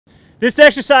This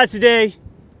exercise today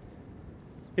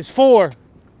is for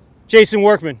Jason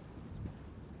Workman.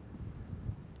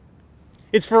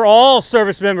 It's for all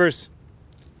service members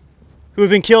who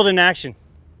have been killed in action.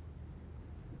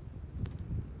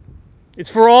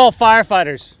 It's for all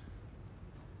firefighters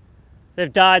that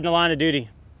have died in the line of duty.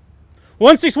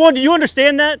 161, do you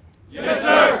understand that? Yes,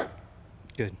 sir.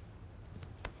 Good.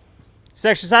 This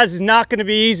exercise is not going to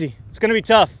be easy. It's going to be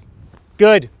tough.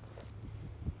 Good.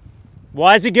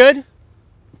 Why is it good?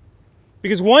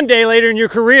 Because one day later in your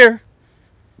career,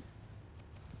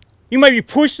 you might be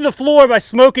pushed to the floor by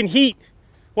smoke and heat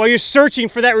while you're searching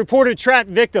for that reported trapped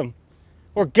victim,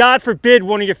 or God forbid,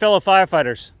 one of your fellow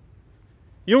firefighters.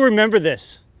 You'll remember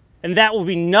this, and that will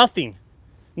be nothing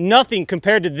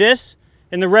compared to this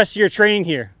and the rest of your training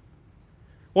here.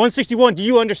 161, do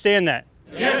you understand that?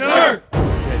 Yes, sir.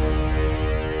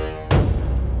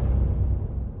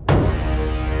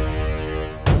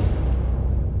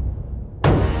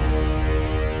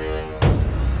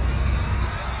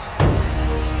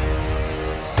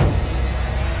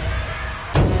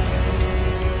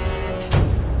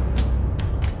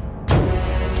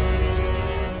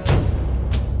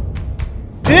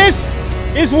 This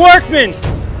is Workman.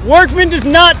 Workman does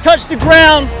not touch the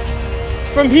ground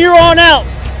from here on out.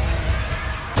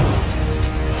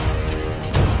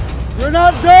 You're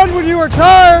not done when you are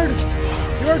tired.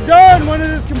 You are done when it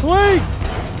is complete.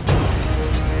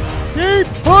 Keep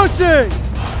pushing.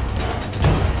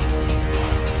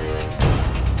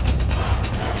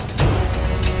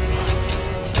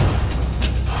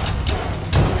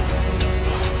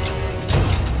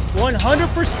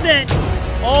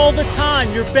 %, all the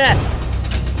time, your best.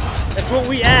 That's what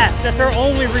we ask. That's our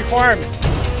only requirement.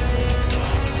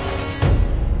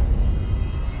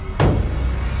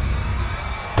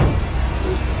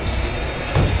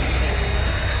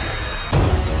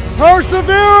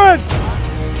 Perseverance,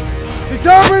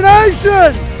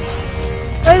 determination,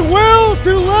 a will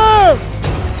to live.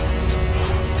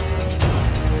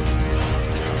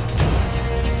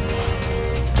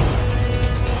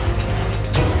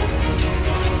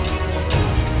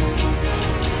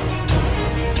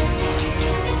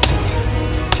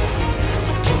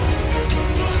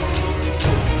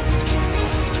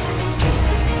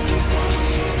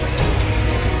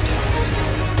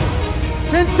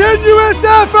 Continuous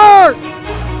effort!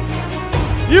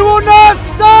 You will not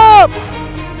stop!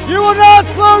 You will not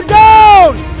slow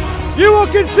down! You will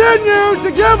continue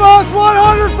to give us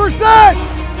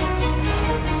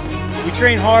 100%! We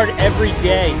train hard every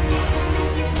day.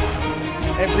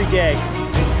 Every day.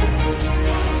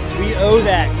 We owe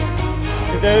that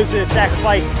to those that have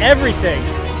sacrificed everything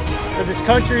for this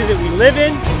country that we live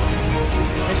in,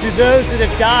 and to those that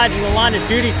have died in the line of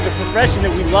duty for the profession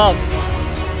that we love.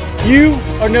 You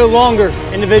are no longer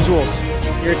individuals.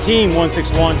 You're a team,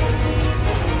 161.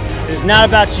 It is not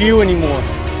about you anymore.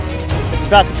 It's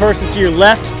about the person to your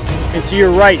left and to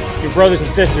your right, your brothers and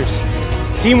sisters.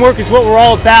 Teamwork is what we're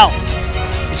all about.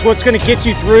 It's what's going to get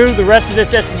you through the rest of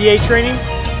this SCBA training.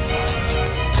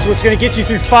 It's what's going to get you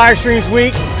through Fire Streams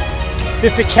Week,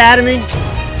 this academy,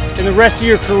 and the rest of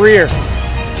your career.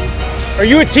 Are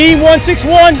you a team,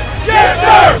 161? Yes,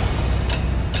 sir!